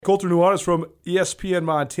Colter Nuanez from ESPN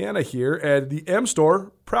Montana here, and the M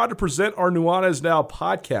Store, proud to present our Nuanez Now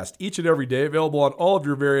podcast each and every day, available on all of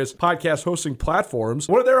your various podcast hosting platforms.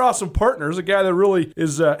 One of their awesome partners, a guy that really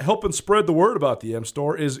is helping spread the word about the M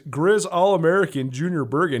Store, is Grizz All-American Junior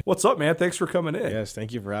Bergen. What's up, man? Thanks for coming in. Yes,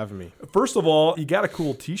 thank you for having me. First of all, you got a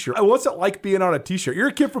cool t-shirt. What's it like being on a t-shirt? You're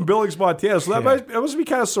a kid from Billings, Montana, so that must be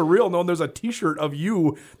kind of surreal knowing there's a t-shirt of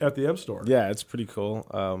you at the M Store. Yeah, it's pretty cool.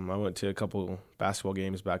 I went to a couple basketball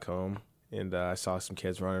games back home, and I saw some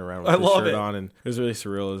kids running around with the shirt on, and it was really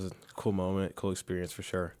surreal. It was a cool moment, cool experience for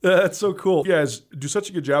sure. That's so cool. You guys do such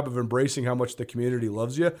a good job of embracing how much the community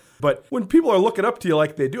loves you. But when people are looking up to you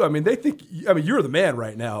like they do, they think, you're the man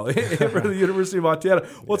right now for the University of Montana.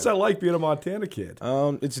 What's that like being a Montana kid?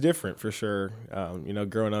 It's different for sure.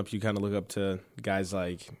 Growing up, you kind of look up to guys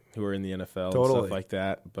like who are in the NFL and stuff like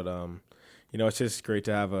that. But, it's just great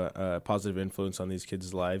to have a positive influence on these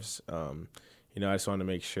kids' lives. I just want to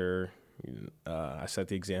make sure I set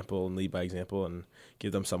the example and lead by example and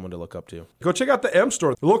give them someone to look up to. Go check out the M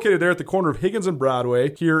Store. They're located there at the corner of Higgins and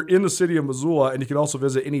Broadway here in the city of Missoula, and you can also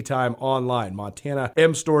visit anytime online,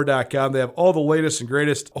 montanamstore.com. They have all the latest and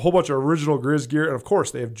greatest, a whole bunch of original Grizz gear, and of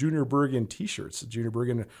course, they have Junior Bergen t-shirts. Junior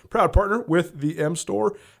Bergen, proud partner with the M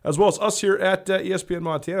Store, as well as us here at ESPN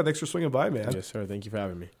Montana. Thanks for swinging by, man. Yes, sir. Thank you for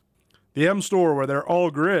having me. The M Store, where they're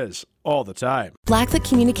all Grizz all the time. Blackfoot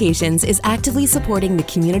Communications is actively supporting the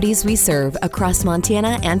communities we serve across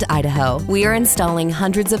Montana and Idaho. We are installing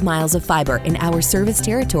hundreds of miles of fiber in our service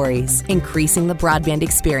territories, increasing the broadband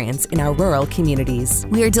experience in our rural communities.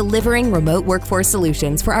 We are delivering remote workforce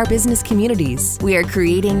solutions for our business communities. We are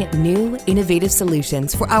creating new, innovative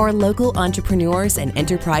solutions for our local entrepreneurs and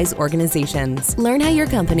enterprise organizations. Learn how your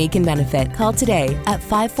company can benefit. Call today at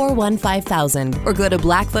 541-5000 or go to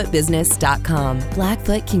blackfootbusiness.com.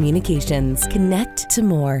 Blackfoot Communications. Connect to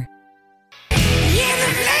more. Yeah,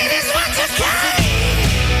 the ladies want to come.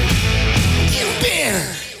 You've been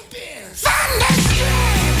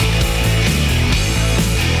thunderstruck.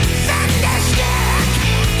 Thunderstruck.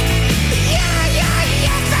 Yeah,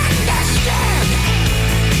 thunderstruck.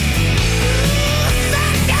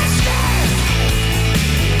 Thunderstruck.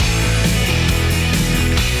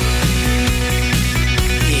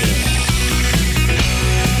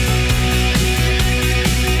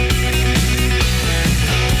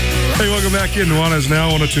 Hey, welcome back in Nuanez Now,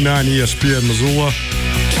 102.9 ESPN Missoula.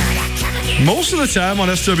 Most of the time on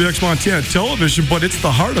SWX Montana television, but it's the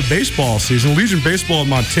heart of baseball season. Legion Baseball in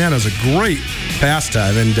Montana is a great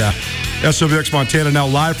pastime, and SWX Montana now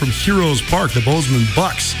live from Heroes Park, the Bozeman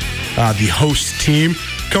Bucks, the host team.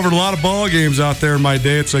 Covered a lot of ball games out there in my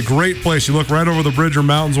day. It's a great place. You look right over the Bridger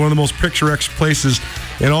Mountains, one of the most picturesque places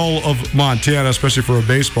in all of Montana, especially for a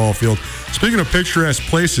baseball field. Speaking of picturesque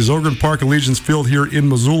places, Ogren Park and Legion's Field here in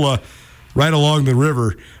Missoula, right along the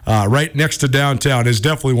river, right next to downtown, is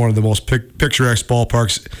definitely one of the most picturesque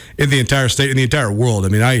ballparks in the entire state, in the entire world.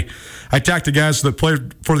 I talked to guys that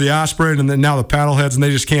played for the Osprey and then now the Paddleheads, and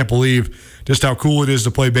they just can't believe just how cool it is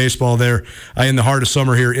to play baseball there in the heart of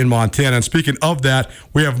summer here in Montana. And speaking of that,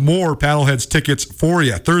 we have more Paddleheads tickets for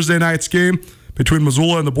you. Thursday night's game between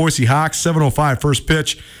Missoula and the Boise Hawks, 7:05 first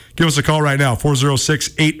pitch. Give us a call right now,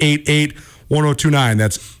 406-888-1029.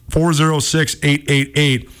 That's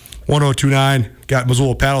 406-888-1029. Got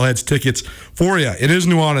Missoula Paddleheads tickets for you. It is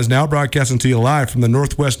Nuanez Now, broadcasting to you live from the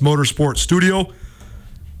Northwest Motorsports Studio.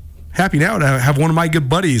 Happy now to have one of my good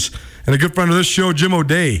buddies and a good friend of this show, Jim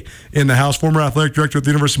O'Day, in the house, former athletic director at the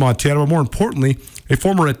University of Montana, but more importantly, a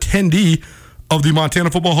former attendee of the Montana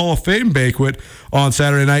Football Hall of Fame banquet on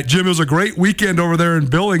Saturday night. Jim, it was a great weekend over there in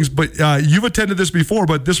Billings, but you've attended this before,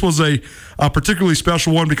 but this was a particularly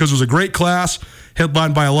special one because it was a great class,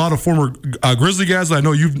 headlined by a lot of former Grizzly guys that I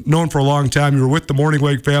know you've known for a long time. You were with the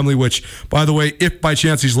Morningweg family, which, by the way, if by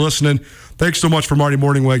chance he's listening, thanks so much for Marty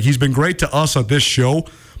Morningweg. He's been great to us at this show,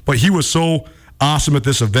 but he was so awesome at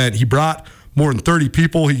this event. He brought more than 30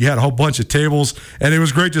 people. He had a whole bunch of tables, and it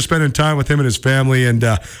was great just spending time with him and his family, and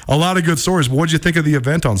a lot of good stories. But what did you think of the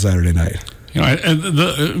event on Saturday night? And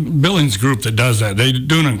the Billings group that does that, they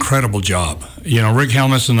do an incredible job. Rick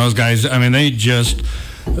Helmus and those guys,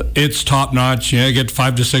 it's top notch. You get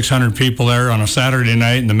 500 to 600 people there on a Saturday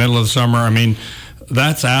night in the middle of the summer.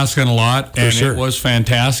 That's asking a lot, and It was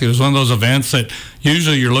fantastic. It was one of those events that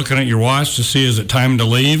usually you're looking at your watch to see, is it time to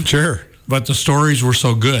leave? Sure. But the stories were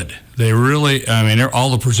so good. They really,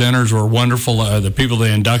 all the presenters were wonderful. The people, the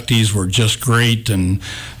inductees were just great, and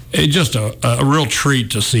it's just a real treat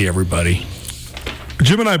to see everybody.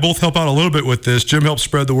 Jim and I both help out a little bit with this. Jim helps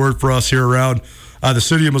spread the word for us here around the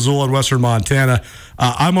city of Missoula in western Montana.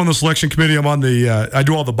 I'm on the selection committee. I'm on I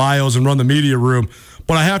do all the bios and run the media room.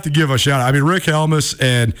 But I have to give a shout out. I mean, Rick Helmus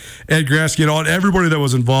and Ed Grasky and everybody that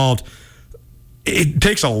was involved. It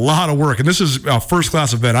takes a lot of work, and this is a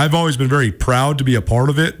first-class event. I've always been very proud to be a part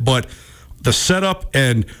of it, but the setup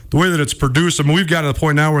and the way that it's produced, I mean, we've got to the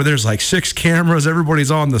point now where there's like 6 cameras, everybody's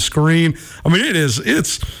on the screen. I mean,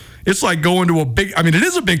 it's like going to it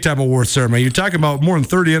is a big-time award ceremony. You're talking about more than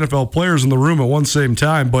 30 NFL players in the room at one same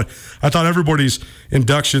time, but I thought everybody's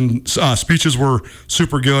induction speeches were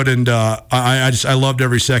super good, and I loved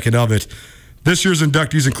every second of it. This year's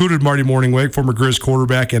inductees included Marty Mornhinweg, former Grizz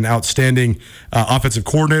quarterback and outstanding offensive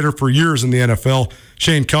coordinator for years in the NFL,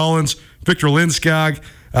 Shane Collins, Victor Lindskog.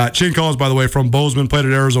 Shane Collins, by the way, from Bozeman, played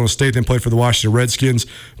at Arizona State, then played for the Washington Redskins.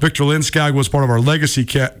 Victor Lindskog was part of our legacy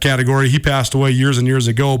category. He passed away years and years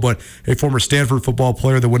ago, but a former Stanford football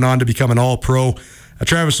player that went on to become an All-Pro.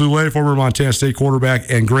 Travis Lulay, former Montana State quarterback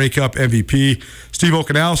and Grey Cup MVP. Steve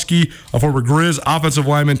Okanowski, a former Grizz offensive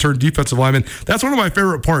lineman turned defensive lineman. That's one of my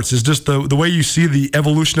favorite parts, is just the way you see the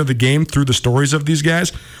evolution of the game through the stories of these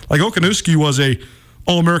guys. Like Okanowski was a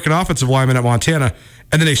All-American offensive lineman at Montana,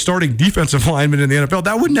 and then a starting defensive lineman in the NFL.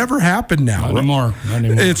 That would never happen now. Not anymore.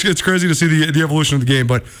 It's crazy to see the evolution of the game.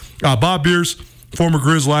 But Bob Beers, former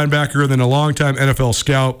Grizz linebacker, and then a longtime NFL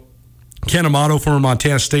scout. Ken Amato, former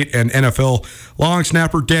Montana State and NFL long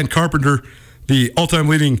snapper. Dan Carpenter, the all-time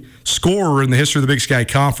leading scorer in the history of the Big Sky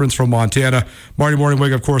Conference from Montana. Marty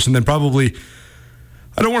Mornhinweg, of course, and then probably,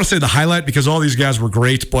 I don't want to say the highlight because all these guys were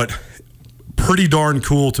great, but pretty darn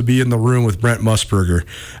cool to be in the room with Brent Musburger,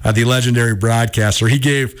 the legendary broadcaster. He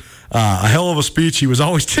gave a hell of a speech. He was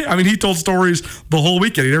always, he told stories the whole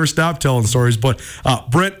weekend. He never stopped telling stories. But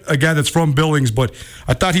Brent, a guy that's from Billings, but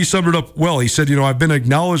I thought he summed it up well. He said, I've been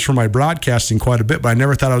acknowledged for my broadcasting quite a bit, but I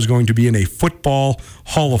never thought I was going to be in a football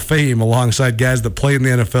Hall of Fame alongside guys that play in the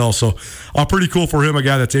NFL. So pretty cool for him, a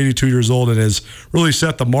guy that's 82 years old and has really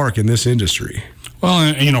set the mark in this industry.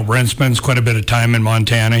 Well, Brent spends quite a bit of time in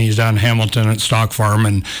Montana. He's down in Hamilton at Stock Farm,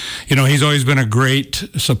 and, he's always been a great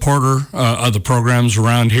supporter of the programs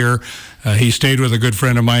around here. He stayed with a good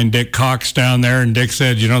friend of mine, Dick Cox, down there, and Dick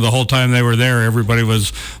said, the whole time they were there, everybody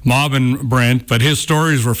was mobbing Brent, but his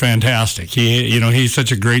stories were fantastic. He's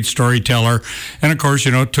such a great storyteller. And, of course,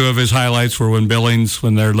 2 of his highlights were when Billings,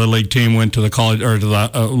 when their Little League team went to the college or to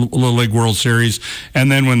the Little League World Series,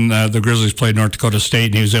 and then when the Grizzlies played North Dakota State,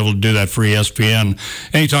 and he was able to do that for ESPN.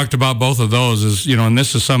 And he talked about both of those and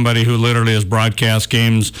this is somebody who literally has broadcast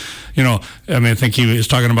games. I think he was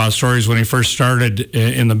talking about stories when he first started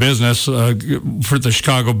in the business for the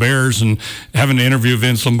Chicago Bears and having to interview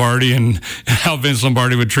Vince Lombardi and how Vince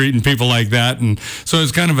Lombardi would treat people like that. And so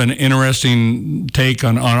it's kind of an interesting take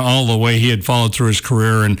on all the way he had followed through his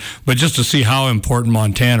career. But just to see how important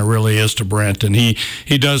Montana really is to Brent. And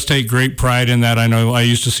he does take great pride in that. I know I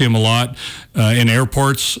used to see him a lot in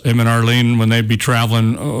airports, him and Arlene, when they'd be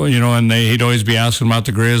traveling, and he'd always be asking about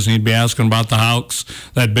the Grizz, and he'd be asking about the Hawks,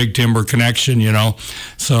 that Big Timber connection,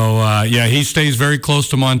 So, he stays very close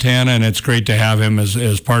to Montana, and it's great to have him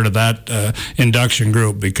as part of that induction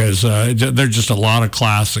group because there's just a lot of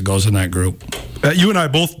class that goes in that group. You and I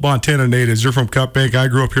both Montana natives. You're from Cut Bank. I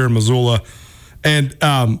grew up here in Missoula. And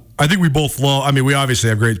I think we both we obviously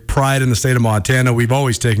have great pride in the state of Montana. We've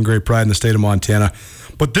always taken great pride in the state of Montana.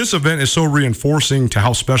 But this event is so reinforcing to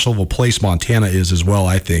how special of a place Montana is as well,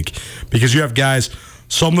 I think. Because you have guys,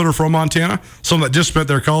 some that are from Montana, some that just spent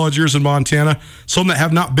their college years in Montana, some that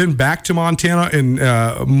have not been back to Montana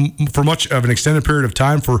for much of an extended period of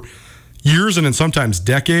time, for years and then sometimes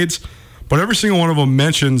decades. But every single one of them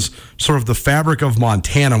mentions sort of the fabric of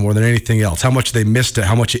Montana more than anything else, how much they missed it,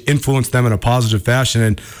 how much it influenced them in a positive fashion.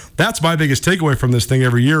 And that's my biggest takeaway from this thing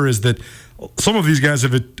every year, is that some of these guys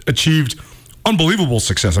have achieved unbelievable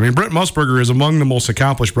success. Brent Musburger is among the most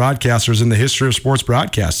accomplished broadcasters in the history of sports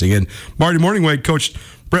broadcasting. And Marty Mornhinweg coached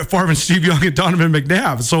Brett Favre and Steve Young and Donovan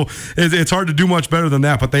McNabb. So it's hard to do much better than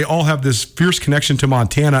that. But they all have this fierce connection to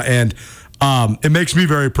Montana, and it makes me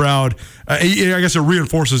very proud. I guess it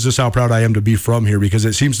reinforces just how proud I am to be from here, because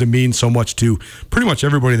it seems to mean so much to pretty much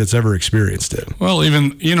everybody that's ever experienced it. Well,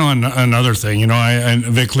 even, another thing,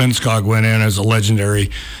 Vic Lindskog went in as a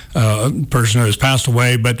legendary person who has passed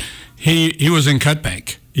away, but he was in Cut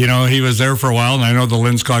Bank. He was there for a while, and I know the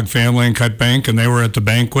Lindskog family in Cut Bank, and they were at the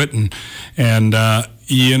banquet, and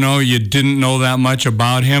you didn't know that much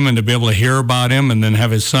about him, and to be able to hear about him and then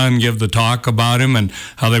have his son give the talk about him and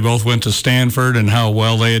how they both went to Stanford and how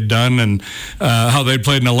well they had done and how they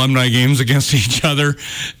played in alumni games against each other.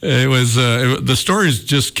 It was the stories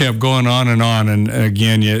just kept going on. And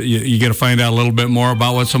again, you get to find out a little bit more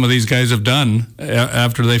about what some of these guys have done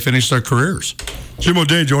after they finish their careers. Jim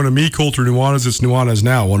O'Day joining me, Colter Nuanez. It's Nuanez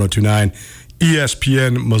Now, 102.9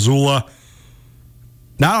 ESPN Missoula.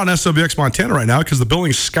 Not on SWX Montana right now because the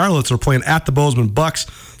Billings Scarlets are playing at the Bozeman Bucks.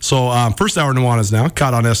 So first hour Nuanez Now,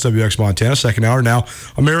 caught on SWX Montana. Second hour now,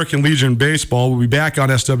 American Legion Baseball. We'll be back on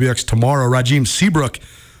SWX tomorrow. Rajim Seabrook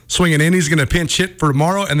swinging in. He's going to pinch hit for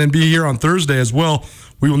tomorrow and then be here on Thursday as well.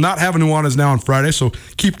 We will not have a Nuanez Now on Friday, so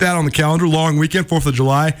keep that on the calendar. Long weekend, 4th of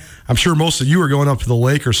July. I'm sure most of you are going up to the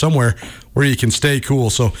lake or somewhere where you can stay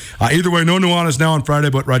cool. So either way, no Nuanez Now on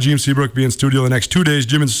Friday, but Rajim Seabrook be in studio the next 2 days.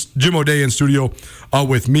 Jim O'Day in studio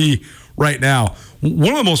with me right now.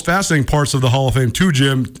 One of the most fascinating parts of the Hall of Fame, too,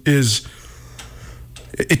 Jim, is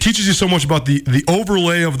it teaches you so much about the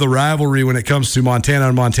overlay of the rivalry when it comes to Montana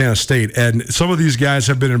and Montana State. And some of these guys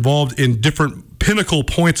have been involved in different pinnacle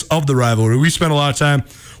points of the rivalry. We spent a lot of time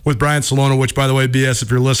with Brian Salona, which, by the way, BS, if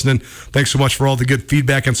you're listening, thanks so much for all the good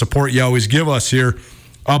feedback and support you always give us here.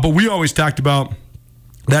 But we always talked about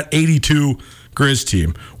that 82 Grizz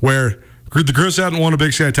team, where the Grizz hadn't won a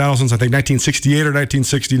Big Sky title since, I think, 1968 or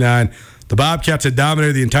 1969. The Bobcats had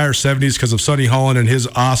dominated the entire 70s because of Sonny Holland and his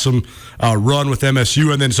awesome run with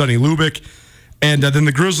MSU, and then Sonny Lubick. And then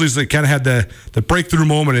the Grizzlies, they kind of had the breakthrough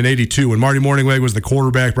moment in 82 when Marty Morningleg was the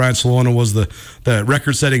quarterback, Brian Salona was the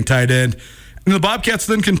record-setting tight end. And the Bobcats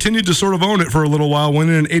then continued to sort of own it for a little while,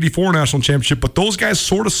 winning an 84 national championship. But those guys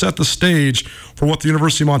sort of set the stage for what the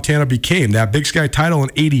University of Montana became. That Big Sky title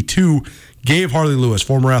in 82 gave Harley Lewis,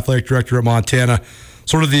 former athletic director at Montana,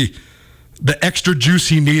 sort of the extra juice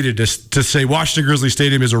he needed to say Washington Grizzly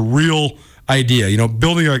Stadium is a real idea. You know,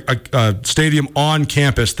 building a stadium on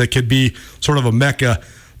campus that could be sort of a mecca,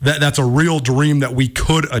 that's a real dream that we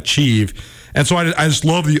could achieve. And so I just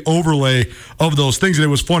love the overlay of those things. And it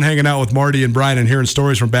was fun hanging out with Marty and Brian and hearing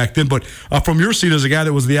stories from back then. But from your seat as a guy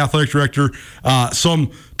that was the athletic director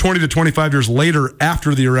some 20 to 25 years later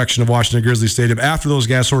after the erection of Washington Grizzly Stadium, after those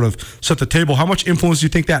guys sort of set the table, how much influence do you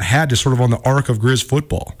think that had to sort of on the arc of Grizz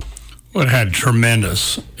football? Well, it had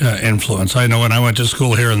tremendous influence. I know when I went to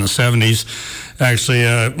school here in the 70s, actually,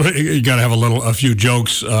 you got to have a few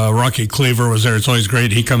jokes. Rocky Cleaver was there. It's always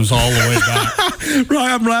great. He comes all the way back.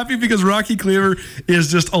 I'm laughing because Rocky Cleaver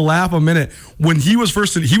is just a laugh a minute. When he was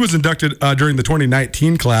inducted during the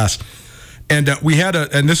 2019 class, and we had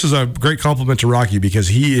and this is a great compliment to Rocky because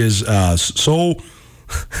he is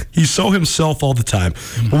he's so himself all the time.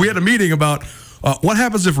 But we had a meeting about what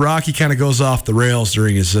happens if Rocky kind of goes off the rails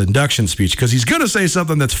during his induction speech? Because he's going to say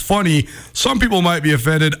something that's funny. Some people might be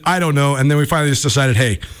offended. I don't know. And then we finally just decided,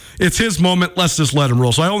 hey, it's his moment. Let's just let him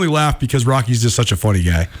roll. So I only laugh because Rocky's just such a funny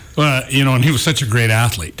guy. Well, and he was such a great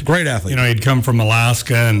athlete. Great athlete. He'd come from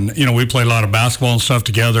Alaska, and, we played a lot of basketball and stuff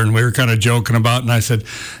together, and we were kind of joking about, and I said,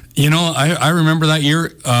 I remember that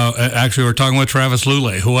year, actually, we were talking with Travis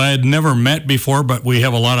Lulay, who I had never met before, but we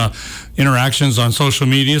have a lot of interactions on social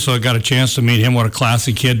media, so I got a chance to meet him. What a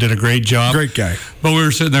classy kid, did a great job. Great guy. But we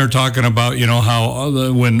were sitting there talking about,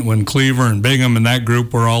 how when Cleaver and Bingham and that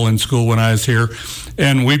group were all in school when I was here,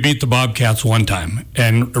 and we beat the Bobcats one time,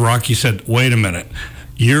 and Rocky said, wait a minute,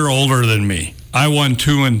 you're older than me. I won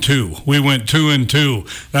 2-2. We went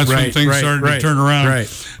 2-2. That's when things started to turn around.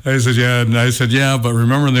 Right. I said, yeah. And I said, yeah, but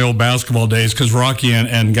remember in the old basketball days, because Rocky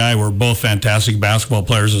and Guy were both fantastic basketball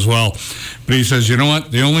players as well. But he says, you know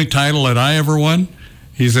what? The only title that I ever won,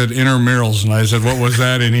 he said, intramurals. And I said, what was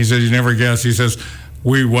that? And he said, you never guess. He says,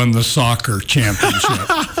 we won the soccer championship.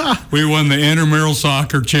 We won the intramural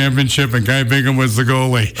soccer championship, and Guy Bingham was the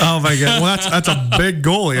goalie. Oh my God! Well, that's a big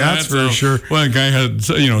goalie. That's for sure. Well, the guy had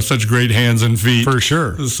such great hands and feet. For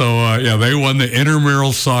sure. So they won the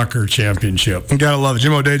intramural soccer championship. You gotta love it.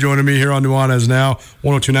 Jim O'Day joining me here on Nuanez Now,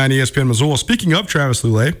 102.9 ESPN Missoula. Speaking of Travis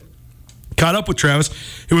Lulay, caught up with Travis.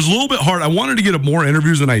 It was a little bit hard. I wanted to get more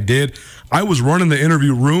interviews than I did. I was running the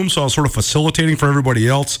interview room, so I was sort of facilitating for everybody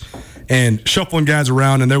else and shuffling guys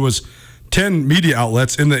around, and there was 10 media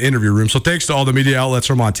outlets in the interview room. So thanks to all the media outlets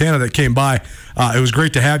from Montana that came by. It was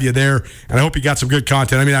great to have you there, and I hope you got some good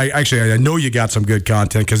content. I mean, I know you got some good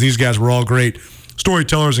content because these guys were all great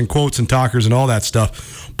storytellers and quotes and talkers and all that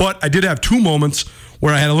stuff. But I did have two moments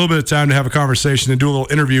where I had a little bit of time to have a conversation and do a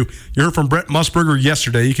little interview. You heard from Brett Musburger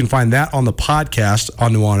yesterday. You can find that on the podcast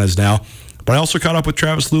on Nuanez Now. But I also caught up with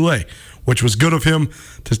Travis Lulay, which was good of him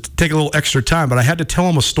to take a little extra time. But I had to tell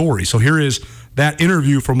him a story. So here is that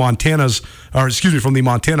interview from from the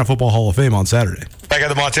Montana Football Hall of Fame on Saturday. Back at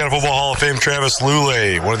the Montana Football Hall of Fame, Travis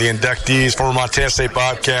Lulay, one of the inductees, former Montana State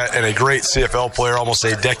Bobcat, and a great CFL player, almost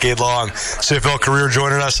a decade-long CFL career,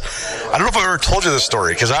 joining us. I don't know if I've ever told you this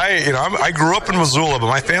story, because I grew up in Missoula, but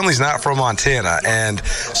my family's not from Montana, and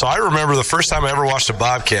so I remember the first time I ever watched a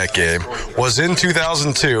Bobcat game was in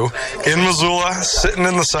 2002 in Missoula, sitting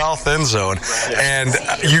in the south end zone, and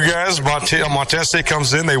you guys, Montana State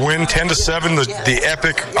comes in, they win 10-7, the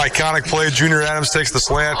epic, iconic play. Junior Adams takes the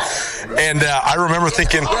slant, and I remember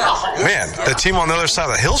thinking, man, the team on the other side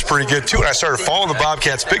of the hill's pretty good too. And I started following the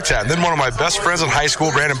Bobcats big time. Then one of my best friends in high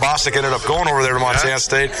school, Brandon Bostic, ended up going over there to Montana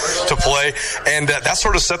State to play, and that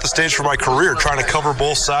sort of set the stage for my career, trying to cover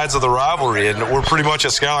both sides of the rivalry. And we're pretty much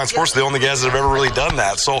at Skyline Sports the only guys that have ever really done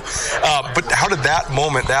that. So, but how did that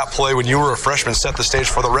moment, that play when you were a freshman, set the stage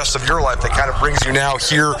for the rest of your life that kind of brings you now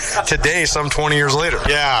here today, some 20 years later?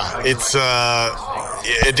 Yeah, it's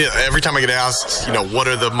every time I get asked, what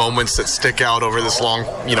are the moments that stick out over this long,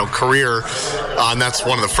 career, and that's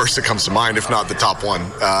one of the first that comes to mind, if not the top one.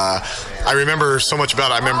 I remember so much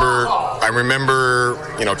about it. I remember,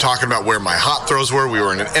 talking about where my hot throws were. We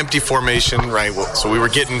were in an empty formation, right? So we were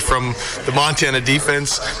getting from the Montana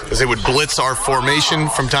defense, as they would blitz our formation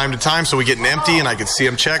from time to time. So we get an empty, and I could see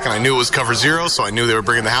them check, and I knew it was cover zero, so I knew they were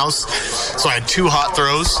bringing the house. So I had two hot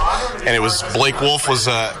throws, and it was Blake Wolf was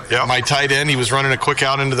my tight end. He was running a quick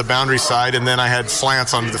out into the boundary side, and then I had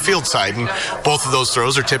slants onto the field side. And both of those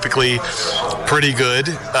throws are typically pretty good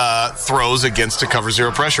throws against a cover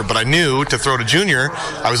zero pressure. But I knew to throw to Junior,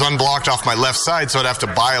 I was unblocked off my left side, so I'd have to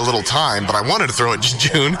buy a little time. But I wanted to throw it to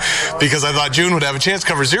June because I thought June would have a chance.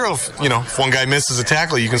 Cover zero, if one guy misses a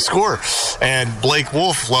tackle, you can score. And Blake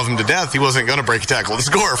Wolf, love him to death, he wasn't going to break a tackle to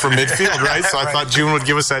score from midfield, right? So I thought June would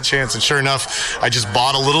give us that chance. And sure enough, I just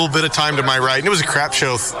bought a little bit of time to my right. And it was a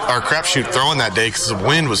crapshoot throwing that day because the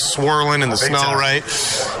wind was swirling in the snow, right?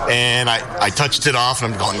 And I touched it off,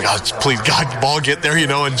 and I'm going, God, please, God, ball get there,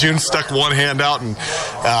 And June stuck one hand out, and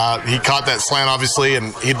he caught that slant, obviously,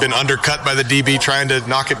 and he'd been undercut by the DB trying to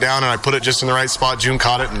knock it down, and I put it just in the right spot. June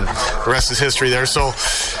caught it, and the rest is history there. So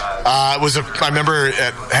I remember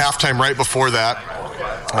at halftime right before that,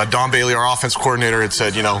 Don Bailey, our offense coordinator, had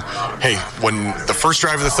said, hey, when the first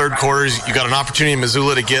drive of the third quarter, you got an opportunity in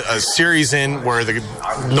Missoula to get a series in where the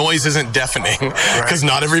noise isn't deafening because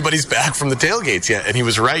not everybody's back from the tailgates yet. And he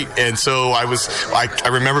was right. And so I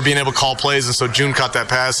remember being able to call plays. And so June caught that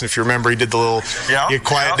pass. And if you remember, he did the little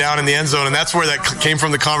quiet down in the end zone. And that's where that came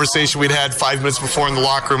from, the conversation we'd had 5 minutes before in the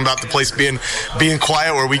locker room about the place being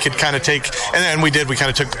quiet, where we could kind of take, and then we kind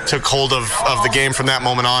of took hold of the game from that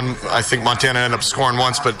moment on. I think Montana ended up scoring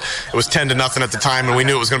once, but it was 10-0 at the time, and we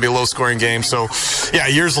knew it was going to be a low-scoring game. So, yeah,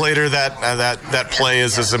 years later, that play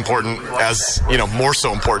is as important as, more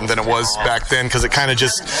so important than it was back then, because it kind of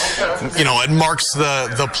just, it marks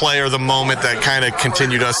the play or the moment that kind of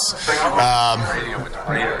continued us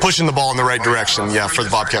pushing the ball in the right direction, for the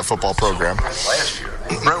Bobcat football program.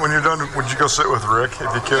 Brent, when you're done, would you go sit with Rick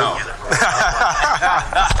if you could? No.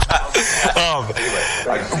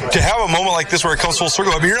 To have a moment like this where it comes full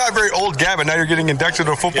circle, you're not a very old guy, but now you're getting inducted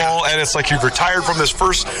into football, and it's like you've retired from this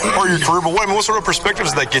first part of your career. But what sort of perspective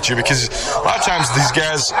does that get you? Because a lot of times these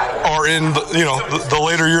guys are in the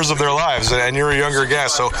later years of their lives, and you're a younger guy.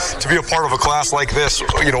 So to be a part of a class like this,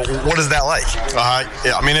 what is that like?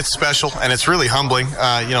 It's special, and it's really humbling.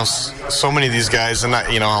 So many of these guys, and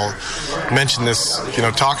I'll mention this,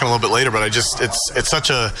 talking a little bit later, but it's such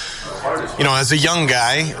a, as a young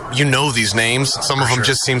guy, these names. Some of them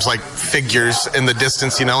just seems like figures in the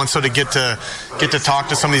distance, and so to get to talk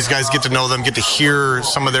to some of these guys, get to know them, get to hear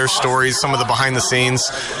some of their stories, some of the behind the scenes,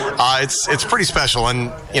 it's pretty special.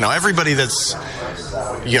 And everybody that's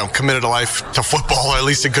committed a life to football, or at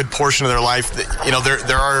least a good portion of their life,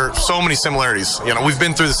 there are so many similarities. We've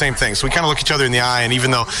been through the same thing, so we kind of look each other in the eye. And even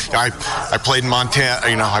though I played in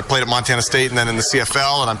Montana, I played at Montana State and then in the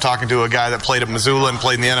CFL, and I'm talking to a guy that played at Missoula and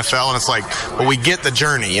played in the NFL, and it's like, well, we get the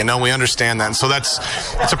journey, we understand that. And so it's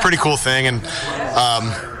a pretty cool thing.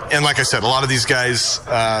 And like I said, a lot of these guys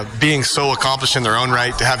being so accomplished in their own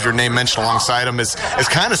right, to have your name mentioned alongside them is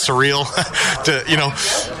kind of surreal.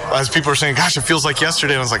 As people are saying, gosh, it feels like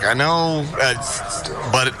yesterday. And I was like, I know,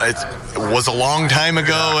 but it was a long time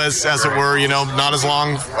ago, as it were. Not as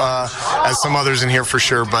long as some others in here for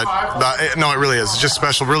sure. But no, it really is. It's just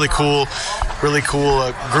special, really cool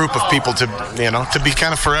group of people to be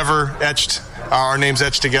kind of forever etched our names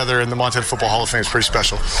etched together in the Montana Football Hall of Fame is pretty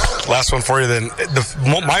special. Last one for you then.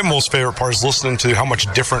 My most favorite part is listening to how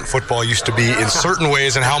much different football used to be in certain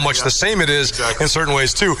ways and how much the same it is in certain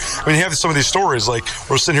ways too. I mean, you have some of these stories, like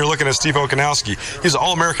we're sitting here looking at Steve Okanowski. He's an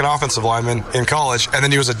All-American offensive lineman in college, and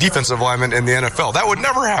then he was a defensive lineman in the NFL. That would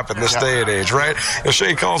never happen this day and age, right?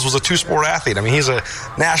 Shane Collins was a two-sport athlete. I mean, he's a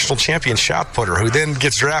national champion shot putter who then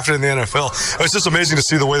gets drafted in the NFL. It's just amazing to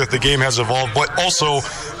see the way that the game has evolved, but also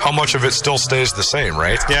how much of it still stays the same,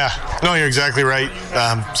 right? Yeah, no, you're exactly right.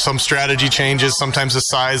 Some strategy changes, sometimes the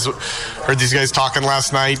size. Heard these guys talking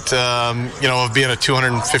last night, of being a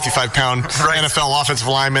 255-pound NFL offensive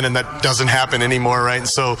lineman, and that doesn't happen anymore, right? And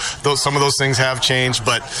so some of those things have changed,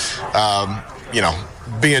 but,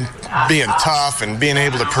 being tough and being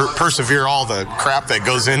able to persevere all the crap that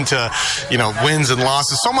goes into, wins and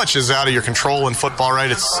losses. So much is out of your control in football, right?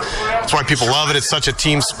 That's why people love it. It's such a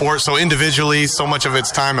team sport. So individually, so much of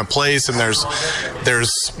it's time and place, and there's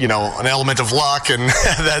an element of luck, and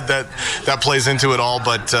that plays into it all.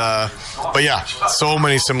 But yeah, so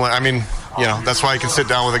many similar. I mean, that's why I can sit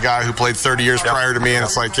down with a guy who played 30 years prior to me, and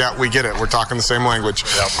it's like, yeah, we get it. We're talking the same language.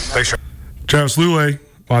 Yep. Thanks, Travis Lulay,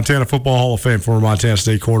 Montana Football Hall of Fame, former Montana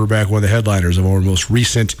State quarterback, one of the headliners of our most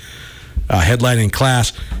recent headlining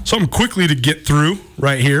class. Something quickly to get through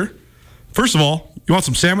right here. First of all, you want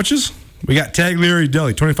some sandwiches? We got Taglieri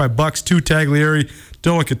Deli, $25, 2 Taglieri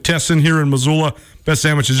Delicatessen here in Missoula. Best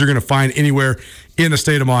sandwiches you're going to find anywhere in the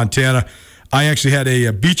state of Montana. I actually had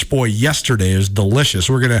a Beach Boy yesterday. It was delicious.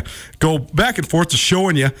 We're going to go back and forth to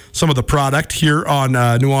showing you some of the product here on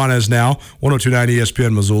Nuanez Now, 102.9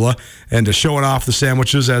 ESPN Missoula, and to showing off the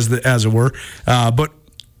sandwiches as it were. But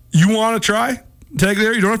you want to try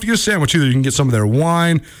Taglieri? You don't have to get a sandwich either. You can get some of their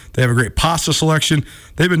wine. They have a great pasta selection.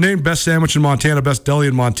 They've been named Best Sandwich in Montana, Best Deli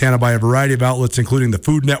in Montana by a variety of outlets, including the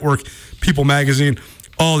Food Network, People Magazine,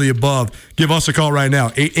 all the above. Give us a call right now,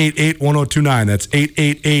 888-1029. That's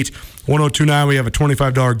 888-1029. We have a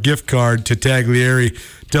 $25 gift card to Taglieri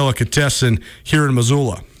Delicatessen here in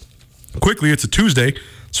Missoula. Quickly, it's a Tuesday,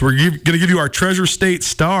 so we're going to give you our Treasure State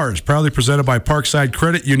Stars, proudly presented by Parkside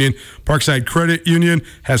Credit Union. Parkside Credit Union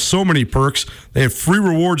has so many perks. They have free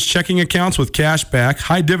rewards checking accounts with cash back,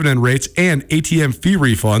 high dividend rates, and ATM fee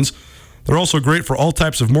refunds. They're also great for all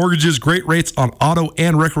types of mortgages, great rates on auto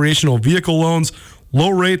and recreational vehicle loans, low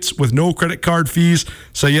rates with no credit card fees.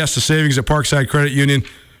 Say yes to savings at Parkside Credit Union.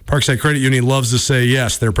 Parkside Credit Union loves to say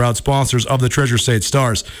yes. They're proud sponsors of the Treasure State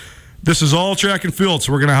Stars. This is all track and field,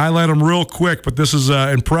 so we're going to highlight them real quick, but this is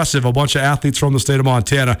impressive. A bunch of athletes from the state of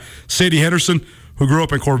Montana. Sadie Henderson, who grew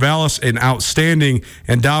up in Corvallis, an outstanding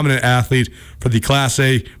and dominant athlete for the Class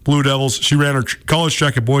A Blue Devils. She ran her college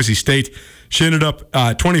track at Boise State. She ended up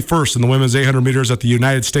 21st in the women's 800 meters at the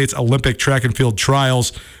United States Olympic Track and Field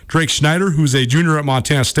Trials. Drake Schneider, who's a junior at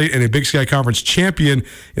Montana State and a Big Sky Conference champion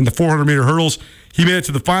in the 400-meter hurdles, he made it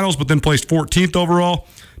to the finals but then placed 14th overall.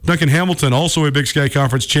 Duncan Hamilton, also a Big Sky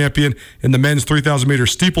Conference champion in the men's 3,000-meter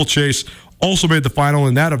steeplechase, also made the final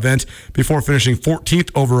in that event before finishing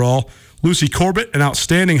 14th overall. Lucy Corbett, an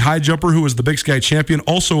outstanding high jumper who was the Big Sky champion,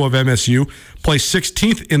 also of MSU, placed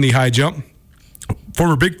 16th in the high jump.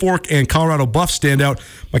 Former Big Fork and Colorado Buff standout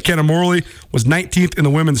McKenna Morley was 19th in the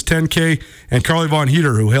women's 10K, and Carly Von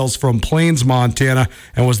Heater, who hails from Plains, Montana,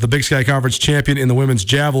 and was the Big Sky Conference champion in the women's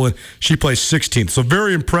javelin, she placed 16th. So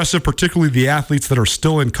very impressive, particularly the athletes that are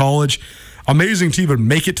still in college. Amazing to even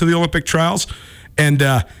make it to the Olympic trials. And,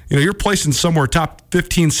 you're placing somewhere top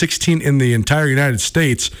 15, 16 in the entire United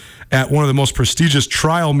States at one of the most prestigious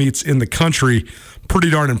trial meets in the country. Pretty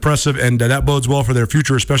darn impressive, and that bodes well for their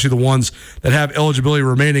future, especially the ones that have eligibility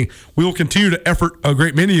remaining. We will continue to effort a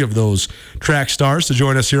great many of those track stars to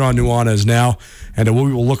join us here on Nuanez Now, and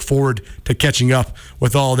we will look forward to catching up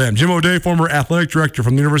with all of them. Jim O'Day, former athletic director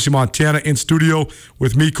from the University of Montana, in studio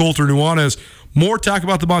with me, Colter Nuanez. More talk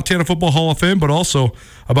about the Montana Football Hall of Fame, but also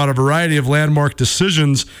about a variety of landmark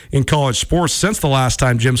decisions in college sports since the last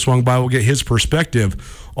time Jim swung by. We'll get his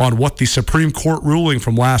perspective on what the Supreme Court ruling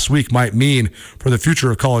from last week might mean for the future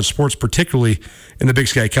of college sports, particularly in the Big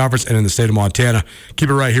Sky Conference and in the state of Montana.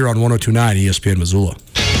 Keep it right here on 102.9 ESPN Missoula.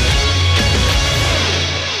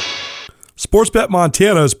 Sportsbet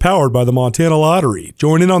Montana is powered by the Montana Lottery.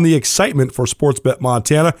 Join in on the excitement for Sportsbet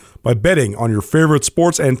Montana by betting on your favorite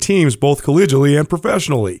sports and teams both collegially and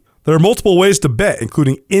professionally. There are multiple ways to bet,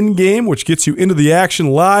 including in-game, which gets you into the action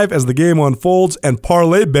live as the game unfolds, and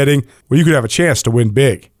parlay betting, where you could have a chance to win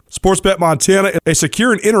big. Sportsbet Montana, a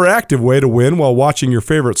secure and interactive way to win while watching your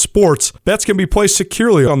favorite sports. Bets can be placed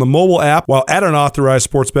securely on the mobile app while at an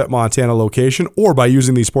authorized Sportsbet Montana location or by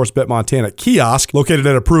using the Sportsbet Montana kiosk located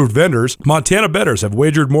at approved vendors. Montana bettors have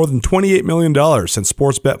wagered more than $28 million since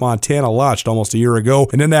Sportsbet Montana launched almost a year ago,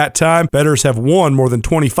 and in that time, bettors have won more than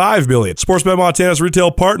 $25 billion. Sportsbet Montana's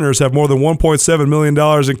retail partners have more than $1.7 million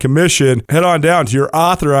in commission. Head on down to your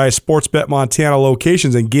authorized Sportsbet Montana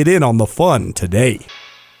locations and get in on the fun today.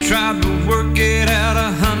 Tried to work it out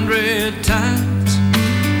 100 times.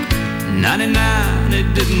 99,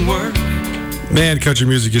 it didn't work. Man, country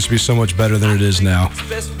music used to be so much better than it is now.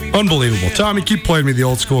 Unbelievable. Tommy, keep playing me the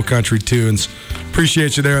old school country tunes.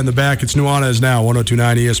 Appreciate you there in the back. It's Nuanez Now,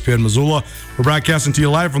 102.9 ESPN Missoula. We're broadcasting to you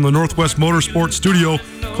live from the Northwest Motorsport Studio.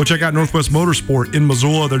 Go check out Northwest Motorsport in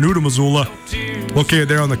Missoula. They're new to Missoula. Located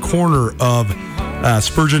there on the corner of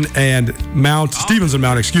Spurgeon and Mount, Stevens and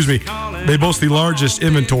Mount, excuse me. They boast the largest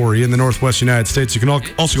inventory in the Northwest United States. You can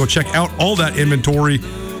also go check out all that inventory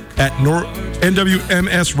at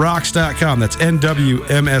NWMSRocks.com. That's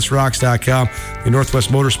NWMSRocks.com. The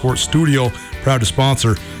Northwest Motorsport Studio, proud to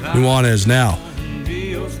sponsor Nuanez Now.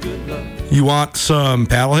 You want some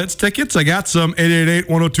Paddleheads tickets? I got some.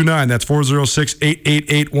 888-1029. That's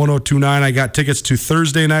 406-888-1029. I got tickets to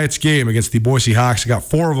Thursday night's game against the Boise Hawks. I got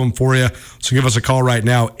 4 of them for you. So give us a call right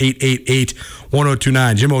now,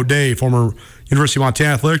 888-1029. Jim O'Day, former University of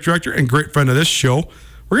Montana athletic director and great friend of this show.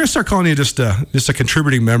 We're going to start calling you just a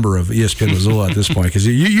contributing member of ESPN Missoula at this point, because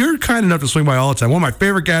you're kind enough to swing by all the time. One of my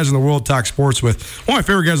favorite guys in the world to talk sports with. One of my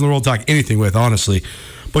favorite guys in the world to talk anything with, honestly.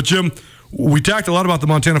 But, Jim, we talked a lot about the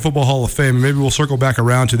Montana Football Hall of Fame, and maybe we'll circle back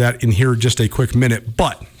around to that in here just a quick minute.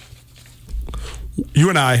 But you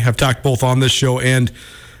and I have talked both on this show and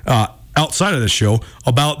outside of this show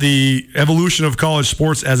about the evolution of college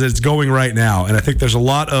sports as it's going right now. And I think there's a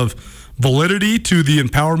lot of validity to the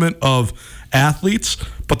empowerment of athletes,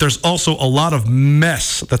 but there's also a lot of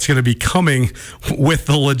mess that's going to be coming with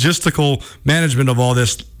the logistical management of all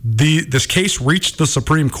this. This case reached the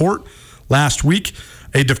Supreme Court last week.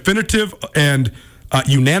 A definitive and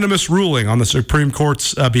unanimous ruling on the Supreme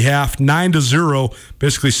Court's behalf, 9-0,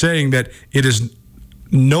 basically saying that it is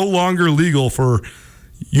no longer legal for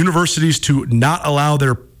universities to not allow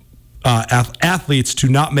their athletes to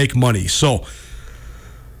not make money. So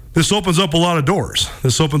this opens up a lot of doors.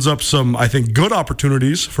 This opens up some, I think, good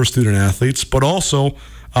opportunities for student athletes, but also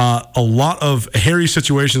a lot of hairy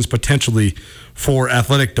situations potentially for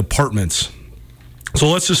athletic departments. So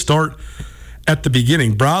let's just start at the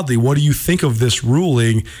beginning. Broadly, what do you think of this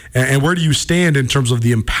ruling, and where do you stand in terms of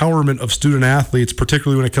the empowerment of student athletes,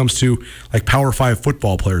 particularly when it comes to like Power 5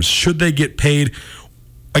 football players? Should they get paid?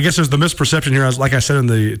 I guess there's the misperception here, as like I said in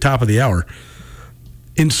the top of the hour.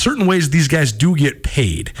 In certain ways, these guys do get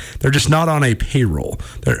paid. They're just not on a payroll.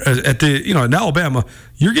 They're in Alabama,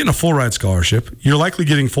 you're getting a full ride scholarship. You're likely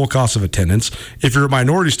getting full cost of attendance. If you're a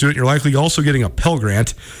minority student, you're likely also getting a Pell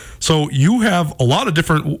Grant. So you have a lot of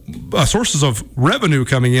different sources of revenue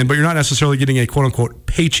coming in, but you're not necessarily getting a quote-unquote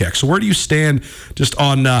paycheck. So where do you stand just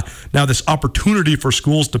on now this opportunity for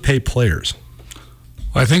schools to pay players?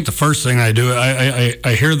 Well, I think the first thing I do,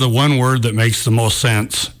 I hear the one word that makes the most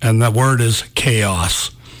sense, and that word is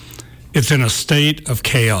chaos. It's in a state of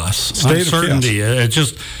chaos. Uncertainty. It's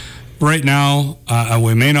just right now,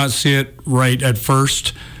 we may not see it right at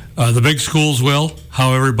first. The big schools will.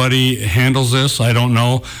 How everybody handles this, I don't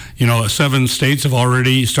know. 7 states have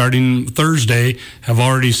already, starting Thursday, have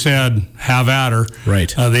already said, have at her. Right.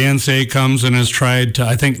 The NCAA comes and has tried to,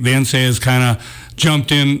 I think the NCAA has kind of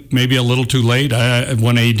jumped in maybe a little too late.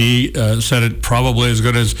 One AD said it probably as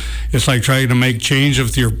good as, it's like trying to make change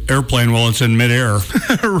of your airplane while it's in midair.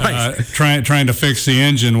 Right. Trying to fix the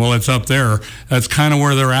engine while it's up there. That's kind of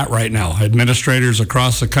where they're at right now. Administrators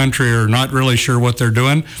across the country are not really sure what they're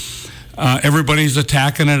doing. Everybody's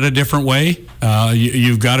attacking it a different way.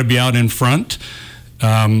 You've got to be out in front.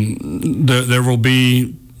 There will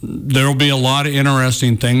be a lot of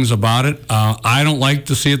interesting things about it. I don't like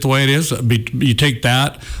to see it the way it is. You take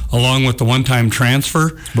that along with the one-time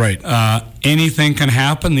transfer. Right. Anything can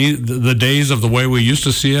happen. The days of the way we used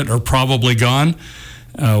to see it are probably gone.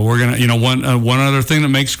 We're gonna, one other thing that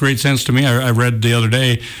makes great sense to me. I read the other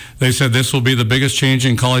day. They said this will be the biggest change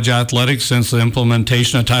in college athletics since the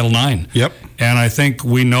implementation of Title IX. Yep. And I think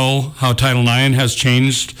we know how Title IX has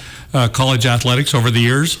changed college athletics over the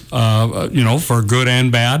years. For good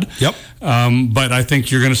and bad. Yep. But I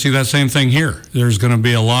think you're going to see that same thing here. There's going to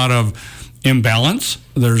be a lot of imbalance.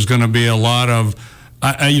 There's going to be a lot of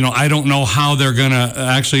I don't know how they're going to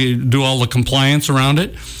actually do all the compliance around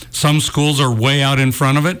it. Some schools are way out in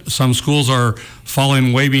front of it. Some schools are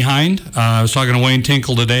falling way behind. I was talking to Wayne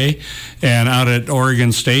Tinkle today, and out at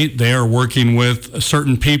Oregon State, they are working with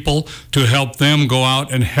certain people to help them go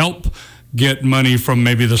out and help get money from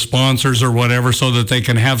maybe the sponsors or whatever, so that they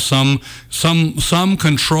can have some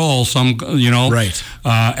control. Right.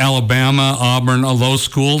 Alabama, Auburn, all those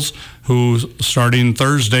schools who starting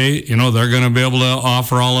Thursday, they're going to be able to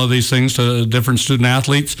offer all of these things to different student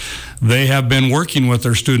athletes. They have been working with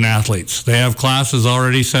their student athletes. They have classes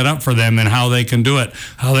already set up for them and how they can do it,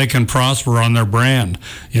 how they can prosper on their brand,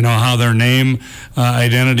 how their name,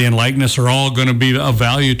 identity, and likeness are all going to be of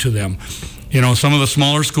value to them. Some of the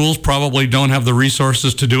smaller schools probably don't have the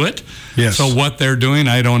resources to do it. Yes. So what they're doing,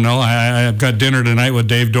 I don't know. I've got dinner tonight with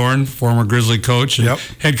Dave Dorn, former Grizzly coach and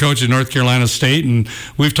head coach at North Carolina State, and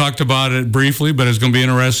we've talked about it briefly, but it's going to be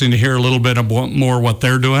interesting to hear a little bit more what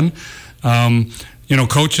they're doing.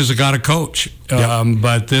 Coaches have got to coach,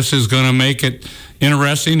 but this is going to make it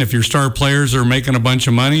interesting. If your star players are making a bunch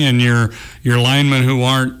of money and your linemen who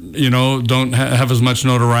aren't, don't have as much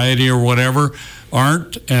notoriety or whatever,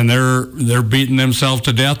 aren't, and they're beating themselves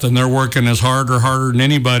to death and they're working as hard or harder than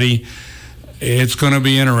anybody, it's going to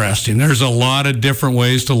be interesting. There's a lot of different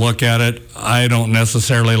ways to look at it. I don't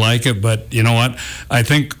necessarily like it, but you know what? I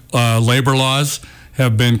think labor laws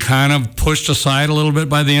have been kind of pushed aside a little bit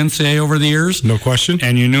by the NCAA over the years. No question.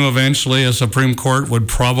 And you knew eventually a Supreme Court would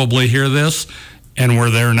probably hear this, and we're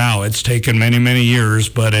there now. It's taken many, many years,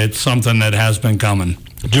 but it's something that has been coming.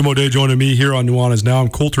 Jim O'Day joining me here on Nuanez Now. I'm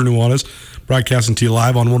Colter Nuanez, broadcasting to you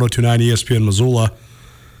live on 102.9 ESPN Missoula.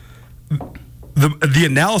 The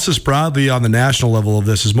analysis broadly on the national level of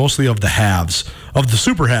this is mostly of the haves, of the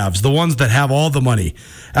super haves, the ones that have all the money.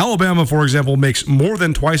 Alabama, for example, makes more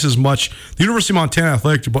than twice as much. The University of Montana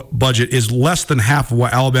athletic budget is less than half of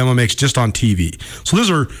what Alabama makes just on TV. So those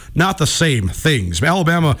are not the same things.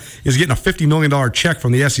 Alabama is getting a $50 million check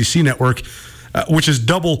from the SEC network, which is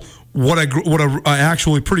double what a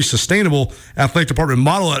actually pretty sustainable athletic department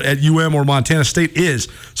model at UM or Montana State is.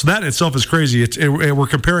 So that in itself is crazy. We're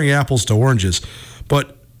comparing apples to oranges.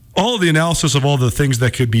 But all of the analysis of all the things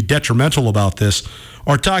that could be detrimental about this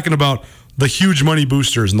are talking about the huge money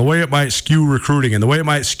boosters and the way it might skew recruiting and the way it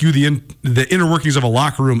might skew the inner workings of a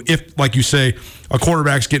locker room if, like you say, a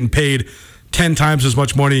quarterback's getting paid 10 times as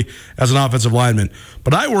much money as an offensive lineman.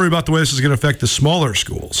 But I worry about the way this is going to affect the smaller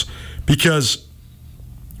schools, because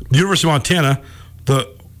the University of Montana,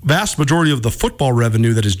 the vast majority of the football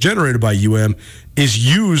revenue that is generated by UM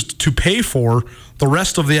is used to pay for the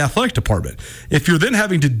rest of the athletic department. If you're then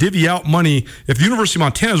having to divvy out money, if the University of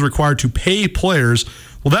Montana is required to pay players,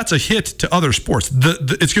 well, that's a hit to other sports.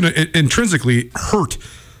 It's going to intrinsically hurt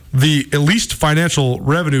the at least financial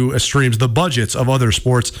revenue streams, the budgets of other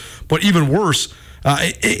sports. But even worse,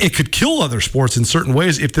 it could kill other sports in certain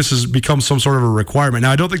ways if this has become some sort of a requirement.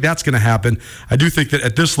 Now, I don't think that's going to happen. I do think that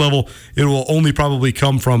at this level, it will only probably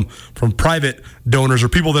come from private donors or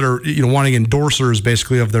people that are wanting endorsers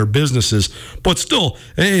basically of their businesses. But still,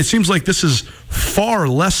 it seems like this is far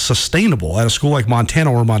less sustainable at a school like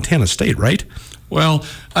Montana or Montana State, right? Well,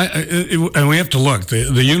 and we have to look.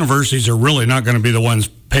 The universities are really not going to be the ones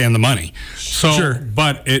paying the money. So, sure.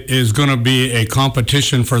 But it is going to be a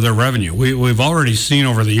competition for their revenue. We've already seen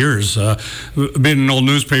over the years, being an old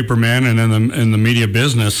newspaper man and in the media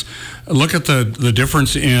business, look at the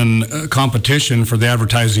difference in competition for the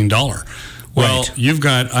advertising dollar. Well, right. You've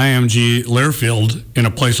got IMG Learfield in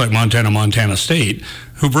a place like Montana State,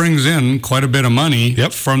 who brings in quite a bit of money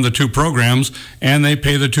from the two programs, and they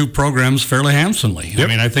pay the two programs fairly handsomely. Yep.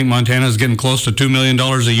 I mean, I think Montana is getting close to $2 million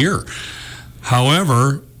a year.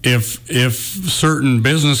 However, if certain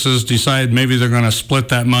businesses decide maybe they're going to split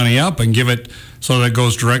that money up and give it so that it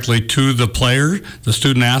goes directly to the player, the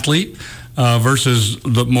student athlete, versus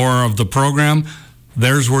the more of the program,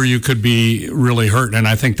 there's where you could be really hurt. And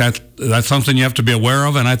I think that's something you have to be aware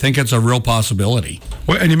of, and I think it's a real possibility.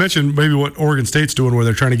 Well, and you mentioned maybe what Oregon State's doing, where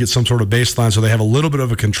they're trying to get some sort of baseline so they have a little bit of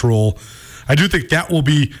a control. I do think that will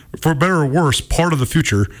be, for better or worse, part of the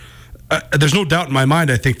future. There's no doubt in my mind,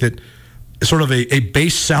 I think, that sort of a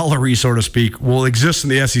base salary, so to speak, will exist in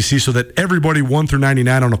the SEC so that everybody 1 through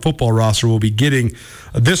 99 on a football roster will be getting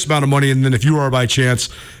this amount of money. And then if you are by chance,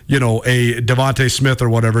 a Devontae Smith or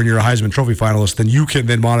whatever, and you're a Heisman Trophy finalist, then you can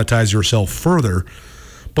then monetize yourself further.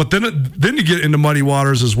 But then you get into muddy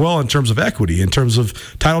waters as well in terms of equity, in terms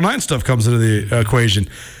of Title IX stuff comes into the equation.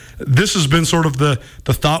 This has been sort of the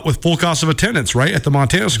thought with full cost of attendance, right, at the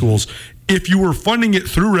Montana schools. if you were funding it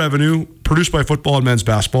through revenue produced by football and men's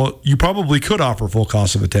basketball, you probably could offer full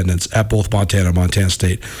cost of attendance at both Montana and Montana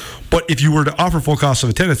State. But if you were to offer full cost of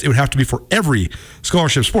attendance, it would have to be for every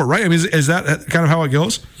scholarship sport, right? I mean, is that kind of how it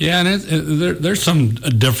goes? Yeah, and there's some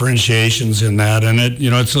differentiations in that, and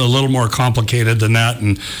it's a little more complicated than that,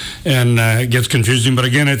 and it gets confusing. But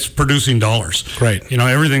again, it's producing dollars. Right.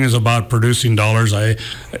 Everything is about producing dollars.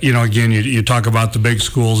 Again, you talk about the big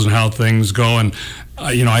schools and how things go, and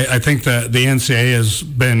I think that the NCAA has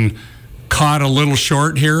been caught a little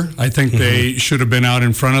short here. I think they should have been out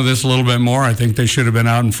in front of this a little bit more. I think they should have been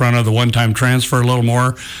out in front of the one-time transfer a little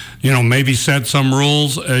more. Maybe set some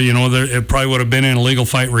rules. It probably would have been in a legal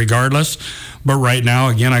fight regardless. But right now,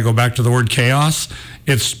 again, I go back to the word chaos.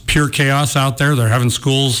 It's pure chaos out there. They're having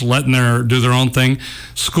schools letting do their own thing.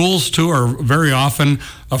 Schools, too, are very often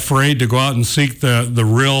afraid to go out and seek the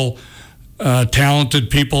real talented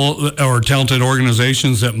people or talented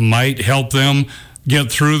organizations that might help them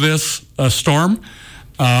get through this storm,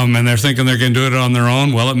 and they're thinking they're going to do it on their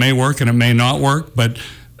own. Well, it may work and it may not work, but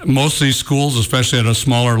most of these schools, especially at a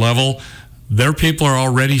smaller level, their people are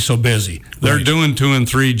already so busy. They're doing 2 and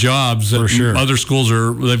 3 jobs. For sure. Other schools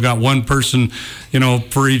they've got one person,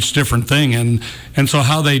 for each different thing, and so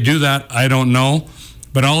how they do that, I don't know.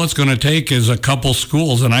 But all it's going to take is a couple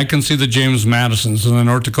schools, and I can see the James Madisons and the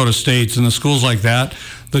North Dakota States and the schools like that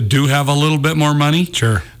do have a little bit more money.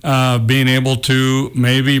 Sure. Being able to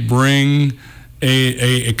maybe bring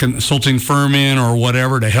a consulting firm in or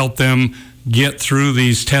whatever to help them get through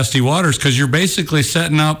these testy waters, because you're basically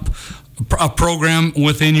setting up a program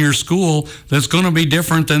within your school that's going to be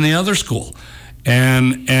different than the other school.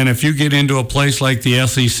 And if you get into a place like the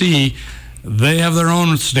SEC, they have their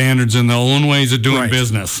own standards and their own ways of doing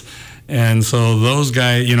business. And so those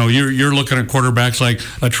guys, you're looking at quarterbacks like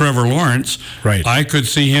a Trevor Lawrence. Right. I could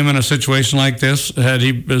see him in a situation like this, had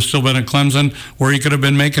he still been at Clemson, where he could have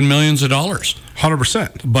been making millions of dollars.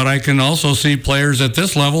 100%. But I can also see players at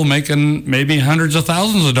this level making maybe hundreds of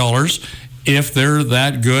thousands of dollars if they're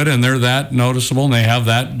that good and they're that noticeable and they have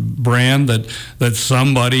that brand that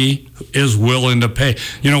somebody is willing to pay.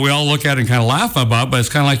 We all look at it and kind of laugh about, but it's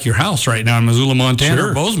kind of like your house right now in Missoula, Montana,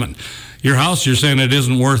 or Bozeman. Your house, you're saying it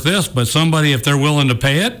isn't worth this, but somebody, if they're willing to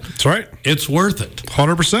pay it, that's right, it's worth it.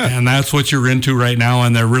 100%. And that's what you're into right now,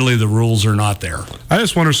 and the rules are not there. I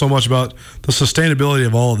just wonder so much about the sustainability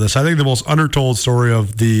of all of this. I think the most undertold story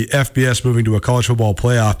of the FBS moving to a college football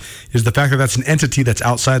playoff is the fact that that's an entity that's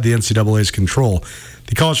outside the NCAA's control.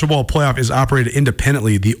 The college football playoff is operated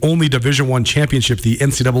independently. The only Division I championship the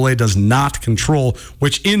NCAA does not control,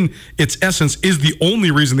 which in its essence is the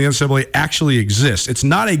only reason the NCAA actually exists. It's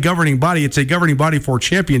not a governing body. It's a governing body for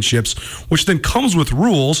championships, which then comes with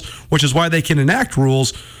rules, which is why they can enact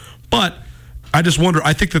rules. But I just wonder,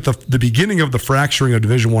 I think that the beginning of the fracturing of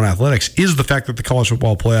Division I athletics is the fact that the college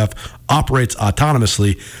football playoff operates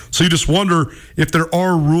autonomously. So you just wonder if there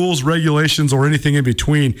are rules, regulations, or anything in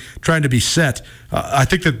between trying to be set. I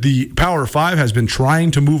think that the Power 5 has been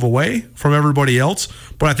trying to move away from everybody else,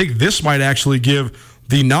 but I think this might actually give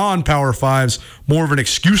the non-Power 5s more of an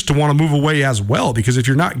excuse to want to move away as well, because if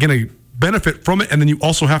you're not going to benefit from it and then you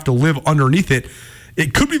also have to live underneath it,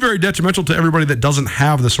 it could be very detrimental to everybody that doesn't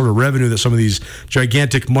have the sort of revenue that some of these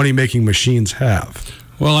gigantic money-making machines have.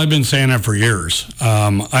 Well, I've been saying that for years.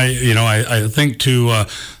 I think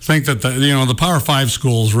that the Power 5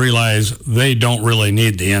 schools realize they don't really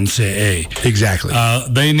need the NCAA. Exactly.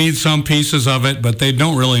 They need some pieces of it, but they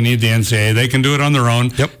don't really need the NCAA. They can do it on their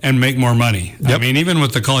own and make more money. Yep. I mean, even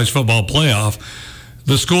with the college football playoff,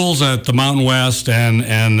 the schools at the Mountain West and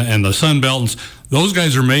the Sun Belt, those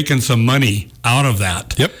guys are making some money out of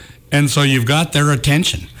that. Yep. And so you've got their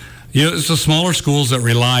attention. It's the smaller schools that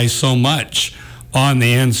rely so much on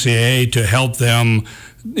the NCAA to help them,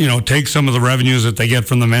 take some of the revenues that they get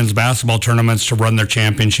from the men's basketball tournaments to run their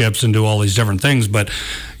championships and do all these different things. But,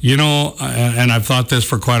 and I've thought this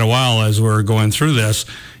for quite a while as we're going through this,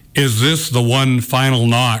 is this the one final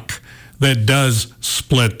knock that does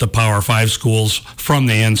split the Power 5 schools from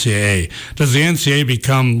the NCAA? Does the NCAA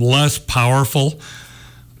become less powerful?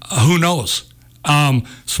 Who knows?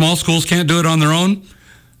 Small schools can't do it on their own.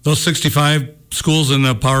 Those 65 schools in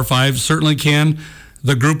the Power 5 certainly can.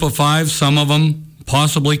 The group of 5, some of them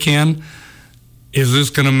possibly can. Is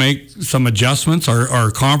this going to make some adjustments?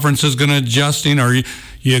 Are conferences going to adjusting? Or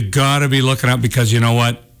you got to be looking up, because you know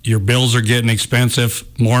what? Your bills are getting expensive,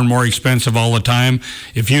 more and more expensive all the time.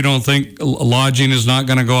 If you don't think lodging is not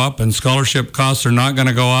going to go up and scholarship costs are not going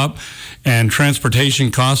to go up and transportation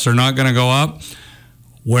costs are not going to go up,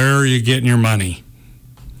 where are you getting your money?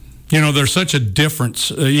 There's such a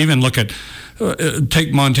difference. Even look at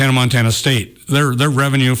take Montana State. Their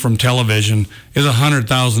revenue from television is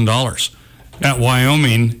 $100,000. At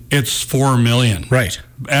Wyoming, it's $4 million. Right.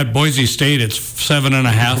 At Boise State, it's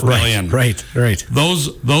 $7.5 million. Right.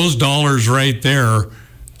 Those dollars right there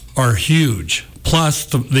are huge. Plus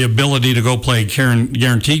the ability to go play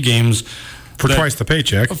guarantee games for twice the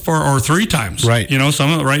paycheck, or 3 times. Right.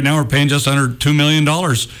 Some of them right now are paying just under $2 million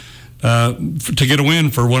to get a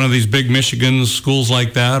win for one of these big Michigan schools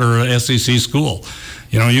like that, or a SEC school.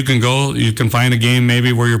 You can find a game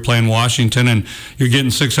maybe where you're playing Washington and you're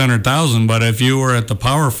getting $600,000, but if you were at the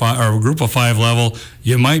Power 5 or Group of 5 level,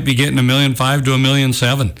 you might be getting $1.5 million to $1.7 million.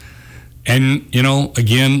 And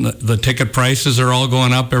again, the ticket prices are all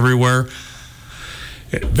going up everywhere.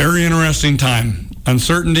 Very interesting time.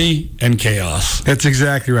 Uncertainty and chaos. That's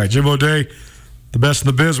exactly right. Jim O'Day, the best in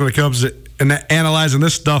the biz when it comes to analyzing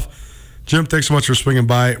this stuff. Jim, thanks so much for swinging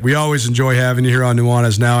by. We always enjoy having you here on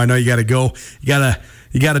Nuanez Now. I know you got to go.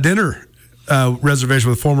 You got a dinner reservation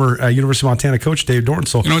with former University of Montana coach Dave Dorton.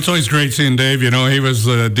 So it's always great seeing Dave. He was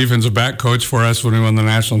the defensive back coach for us when we won the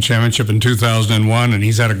national championship in 2001, and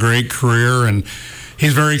he's had a great career, and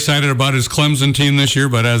he's very excited about his Clemson team this year.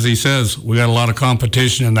 But as he says, we got a lot of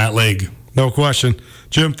competition in that league. No question.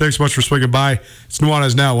 Jim, thanks so much for swinging by. It's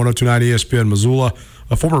Nuanez Now, 102.9 ESPN Missoula.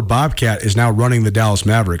 A former Bobcat is now running the Dallas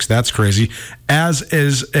Mavericks. That's crazy. As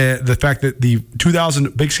is the fact that the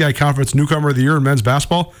 2000 Big Sky Conference Newcomer of the Year in men's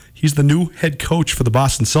basketball, he's the new head coach for the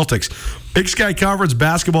Boston Celtics. Big Sky Conference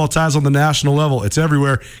basketball ties on the national level. It's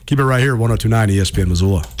everywhere. Keep it right here, 102.9 ESPN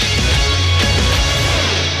Missoula.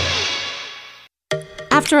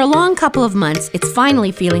 After a long couple of months, it's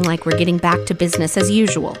finally feeling like we're getting back to business as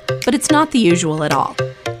usual. But it's not the usual at all.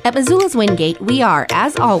 At Missoula's Wingate, we are,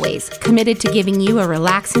 as always, committed to giving you a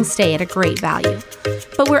relaxing stay at a great value.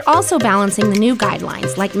 But we're also balancing the new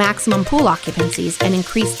guidelines like maximum pool occupancies and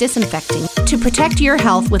increased disinfecting to protect your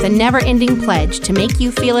health with a never-ending pledge to make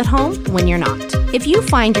you feel at home when you're not. If you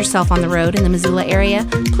find yourself on the road in the Missoula area,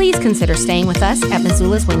 please consider staying with us at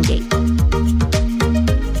Missoula's Wingate.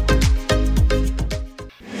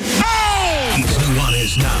 It's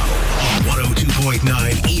Nuanez Now on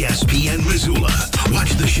 102.9 ESPN Missoula.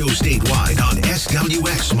 Watch the show statewide on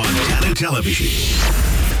SWX Montana Television.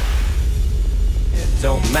 It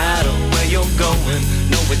don't matter where you're going,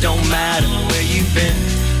 no, it don't matter where you've been.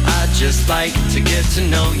 I just like to get to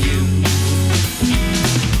know you.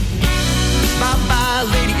 Bye-bye,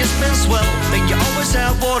 lady, it's been swell. May you always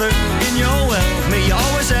have water in your well. May you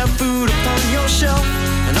always have food upon your shelf,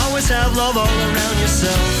 and always have love all around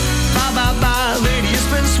yourself. Bye-bye, lady, it's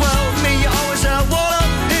been swell. May you always have water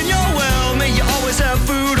in your well. May you always have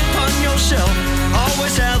food upon your shelf.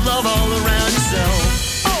 Always have love all around yourself.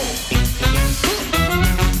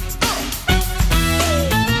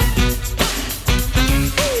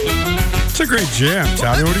 It's a great jam,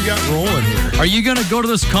 Tommy. What do you got rolling here? Are you going to go to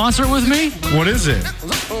this concert with me? What is it?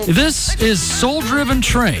 This is Soul Driven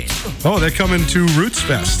Train. Oh, they come into Roots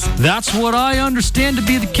Fest. That's what I understand to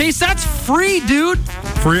be the case. That's free, dude.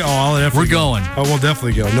 Free? Oh, I'll definitely We're going. Oh, we'll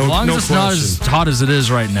definitely go. No, as long as it's it's not as hot as it is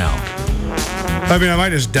right now. I mean, I might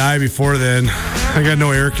just die before then. I got no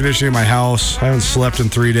air conditioning in my house. I haven't slept in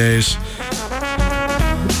 3 days.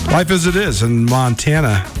 Life as it is in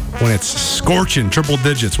Montana when it's scorching triple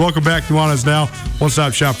digits. Welcome back to Nuanez Now,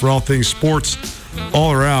 one-stop shop for all things sports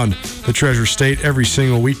all around the Treasure State every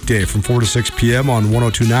single weekday from 4 to 6 p.m. on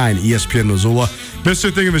 102.9 ESPN Missoula. Missed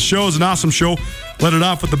anything of the show is an awesome show. Let it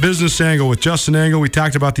off with the business angle with Justin Angle. We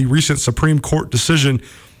talked about the recent Supreme Court decision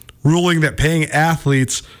ruling that paying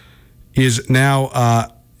athletes is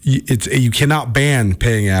now you cannot ban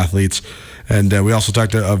paying athletes, and we also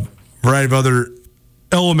talked a variety of other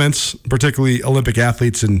elements, particularly Olympic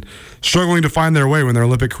athletes and struggling to find their way when their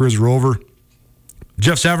Olympic careers are over.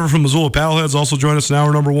 Jeff Safford from Missoula Paddleheads also joined us in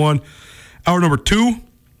hour number 1. Hour number 2,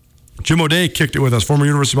 Jim O'Day kicked it with us, former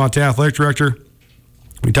University of Montana athletic director.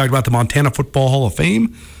 We talked about the Montana Football Hall of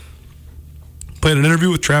Fame. Played an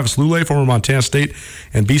interview with Travis Lulay, former Montana State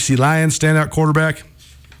and BC Lions standout quarterback.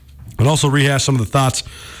 And also rehashed some of the thoughts,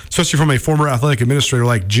 especially from a former athletic administrator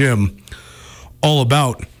like Jim, all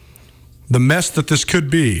about the mess that this could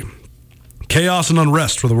be. Chaos and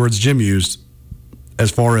unrest were the words Jim used as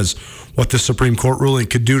far as what this Supreme Court ruling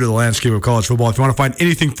could do to the landscape of college football. If you want to find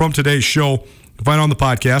anything from today's show, you can find it on the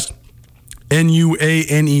podcast.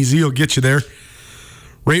 Nuanez will get you there.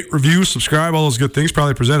 Rate, review, subscribe, all those good things.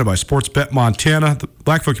 Probably presented by Sportsbet Montana, the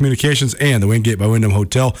Blackfoot Communications, and the Wingate by Wyndham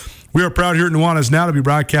Hotel. We are proud here at Nuanez Now to be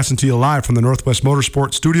broadcasting to you live from the Northwest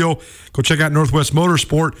Motorsport studio. Go check out Northwest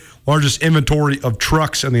Motorsport, largest inventory of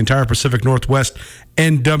trucks in the entire Pacific Northwest,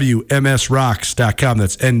 NWMSRocks.com.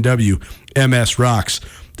 That's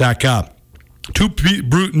NWMSRocks.com. Two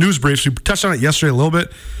news briefs. We touched on it yesterday a little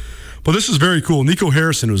bit, but this is very cool. Nico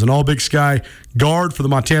Harrison was an all-Big Sky guard for the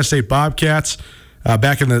Montana State Bobcats.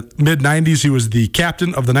 Back in the mid-'90s, he was the captain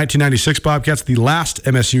of the 1996 Bobcats, the last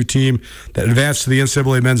MSU team that advanced to the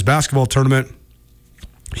NCAA men's basketball tournament.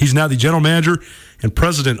 He's now the general manager and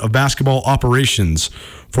president of basketball operations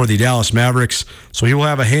for the Dallas Mavericks. So he will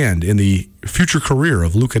have a hand in the future career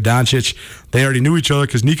of Luka Doncic. They already knew each other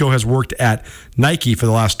because Nico has worked at Nike for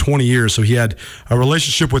the last 20 years. So he had a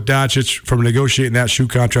relationship with Doncic from negotiating that shoe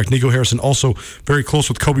contract. Nico Harrison also very close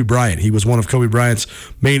with Kobe Bryant. He was one of Kobe Bryant's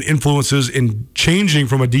main influences in changing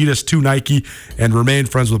from Adidas to Nike and remained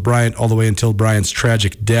friends with Bryant all the way until Bryant's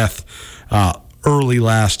tragic death early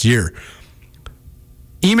last year.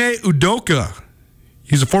 Ime Udoka.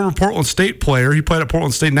 He's a former Portland State player. He played at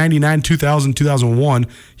Portland State 99, 2000, 2001.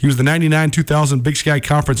 He was the 99-2000 Big Sky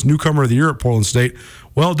Conference Newcomer of the Year at Portland State.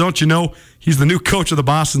 Well, don't you know, he's the new coach of the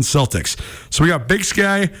Boston Celtics. So we got Big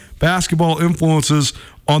Sky basketball influences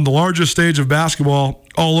on the largest stage of basketball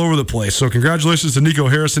all over the place. So congratulations to Nico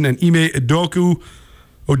Harrison and Ime Udoka,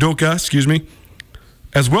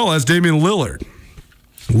 as well as Damian Lillard.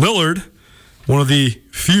 Lillard, one of the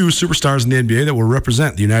few superstars in the NBA that will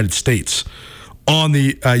represent the United States on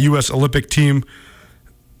the U.S. Olympic team.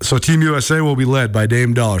 So Team USA will be led by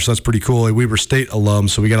Dame Dollar. So that's pretty cool. A Weber State alum.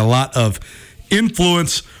 So we got a lot of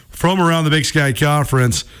influence from around the Big Sky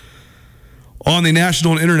Conference on the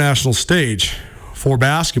national and international stage for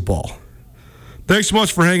basketball. Thanks so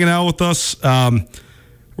much for hanging out with us. We're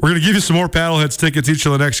going to give you some more Paddleheads tickets each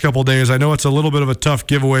of the next couple of days. I know it's a little bit of a tough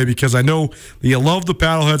giveaway because I know that you love the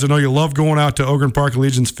Paddleheads. I know you love going out to Ogren Park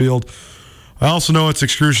Allegiance Field. I also know it's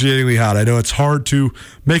excruciatingly hot. I know it's hard to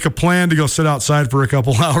make a plan to go sit outside for a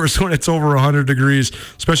couple hours when it's over 100 degrees,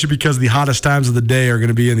 especially because the hottest times of the day are going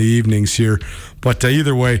to be in the evenings here. But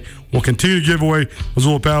either way, we'll continue to give away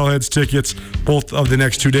Missoula Paddleheads tickets both of the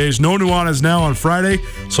next 2 days. No Nuanez now on Friday,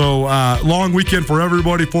 so long weekend for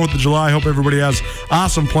everybody, 4th of July. Hope everybody has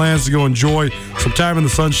awesome plans to go enjoy some time in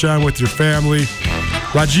the sunshine with your family.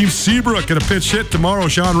 Rajim Seabrook get a pinch hit tomorrow.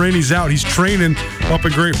 Sean Rainey's out. He's training up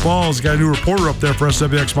in Great Falls. Got a new reporter up there for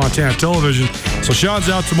SWX Montana Television. So Sean's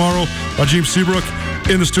out tomorrow. Rajim Seabrook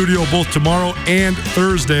in the studio both tomorrow and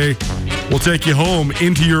Thursday. We'll take you home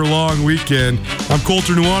into your long weekend. I'm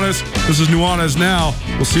Colter Nuanez. This is Nuanez Now.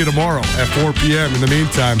 We'll see you tomorrow at 4 p.m. In the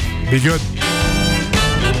meantime, be good.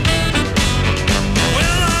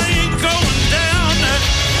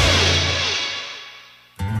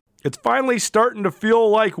 It's finally starting to feel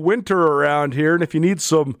like winter around here, and if you need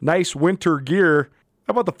some nice winter gear,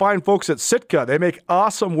 how about the fine folks at Sitka? They make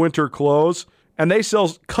awesome winter clothes, and they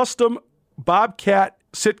sell custom Bobcat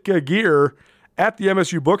Sitka gear at the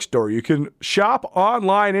MSU Bookstore. You can shop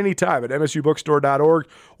online anytime at msubookstore.org,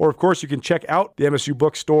 or of course you can check out the MSU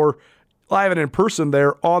Bookstore live and in person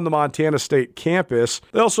there on the Montana State campus.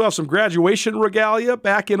 They also have some graduation regalia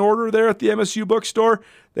back in order there at the MSU Bookstore.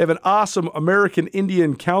 They have an awesome American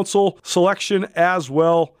Indian Council selection as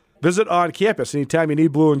well. Visit on campus anytime you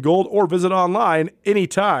need blue and gold, or visit online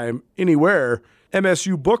anytime, anywhere,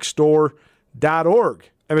 msubookstore.org.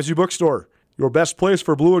 MSU Bookstore, your best place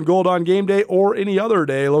for blue and gold on game day or any other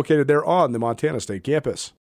day, located there on the Montana State campus.